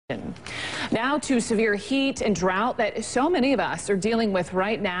Now to severe heat and drought that so many of us are dealing with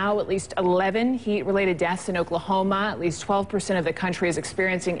right now. At least 11 heat-related deaths in Oklahoma. At least 12% of the country is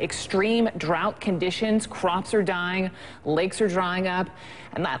experiencing extreme drought conditions. Crops are dying, lakes are drying up.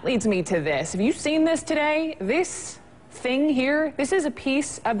 And that leads me to this. Have you seen this today? This thing here, this is a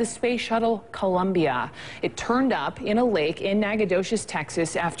piece of the Space Shuttle Columbia. It turned up in a lake in Nacogdoches,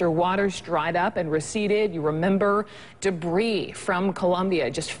 Texas after waters dried up and receded. You remember debris from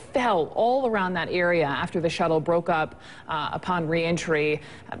Columbia just fell all around that area after the shuttle broke up upon re-entry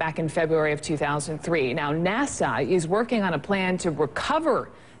back in February of 2003. Now NASA is working on a plan to recover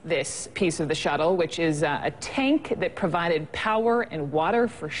this piece of the shuttle, which is a tank that provided power and water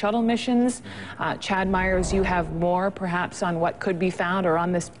for shuttle missions. Chad Myers, you have more perhaps on what could be found or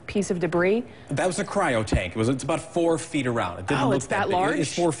on this piece of debris? That was a cryo tank. It's about 4 feet around. It didn't look it's that large?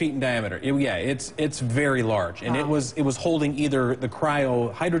 It's 4 feet in diameter. Yeah, it's very large. And wow. it was holding either the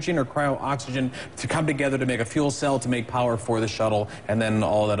cryo hydrogen or cryo oxygen to come together to make a fuel cell to make power for the shuttle, and then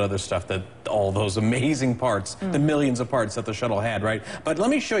all that other stuff, that all those amazing parts, the millions of parts that the shuttle had, right? But let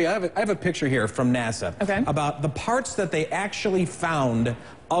me show you, I have a picture here from NASA about the parts that they actually found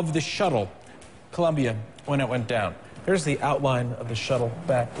of the shuttle Columbia when it went down. There's the outline of the shuttle,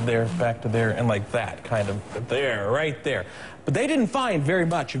 back to there, and like that, kind of there, right there. But they didn't find very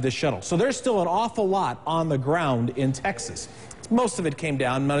much of this shuttle. So there's still an awful lot on the ground in Texas. Most of it came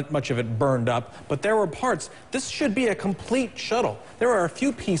down, much of it burned up, but there were parts. This should be a complete shuttle. There are a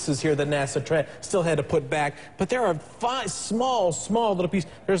few pieces here that NASA still had to put back, but there are 5 small little pieces.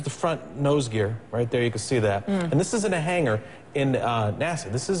 There's the front nose gear right there, you can see that. And this is in a hangar in NASA.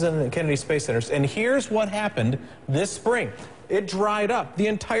 This is in the Kennedy Space Center. And here's what happened this spring. It dried up. The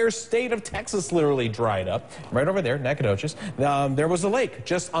entire state of Texas literally dried up. Right over there, Nacogdoches, there was a lake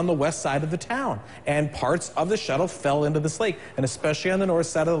just on the west side of the town. And parts of the shuttle fell into this lake. And especially on the north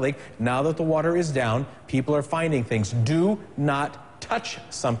side of the lake, now that the water is down, people are finding things. Do not touch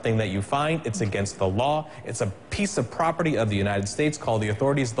something that you find. It's against the law. It's a piece of property of the United States. Call the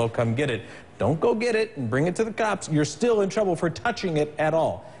authorities. They'll come get it. Don't go get it and bring it to the cops. You're still in trouble for touching it at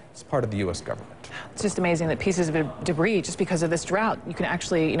all. It's part of the U.S. government. It's just amazing that pieces of debris, just because of this drought, you can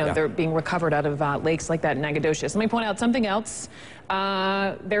actually, they're being recovered out of lakes like that in Nacogdoches. Let me point out something else.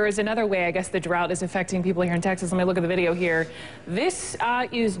 There is another way, I guess, the drought is affecting people here in Texas. Let me look at the video here. This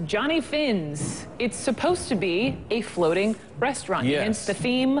is Johnny Finn's. It's supposed to be a floating restaurant. Yes. Hence the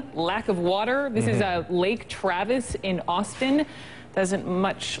theme, lack of water. This is Lake Travis in Austin. Doesn't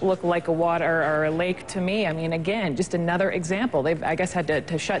much look like a water or a lake to me. I mean, again, just another example. They've, I guess, had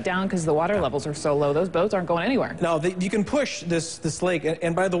to shut down because the water levels are so low. Those boats aren't going anywhere. No, you can push this lake.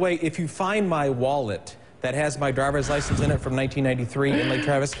 And by the way, if you find my wallet that has my driver's license in it from 1993 in Lake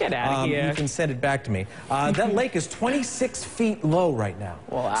Travis, get out of here. You can send it back to me. That lake is 26 feet low right now.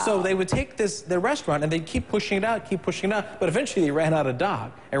 Wow. So they would take the restaurant and they'd keep pushing it out, but eventually they ran out of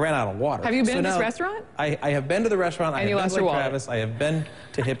dock and ran out of water. Have you been to this restaurant? I have been to the restaurant. And you lost your wallet. Travis. I have been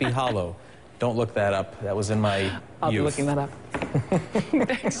to Hippie Hollow. Don't look that up. That was in my I'll be youth. looking that up.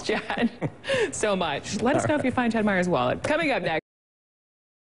 Thanks, Chad, so much. Let us know if you find Chad Myers' wallet. Coming up next.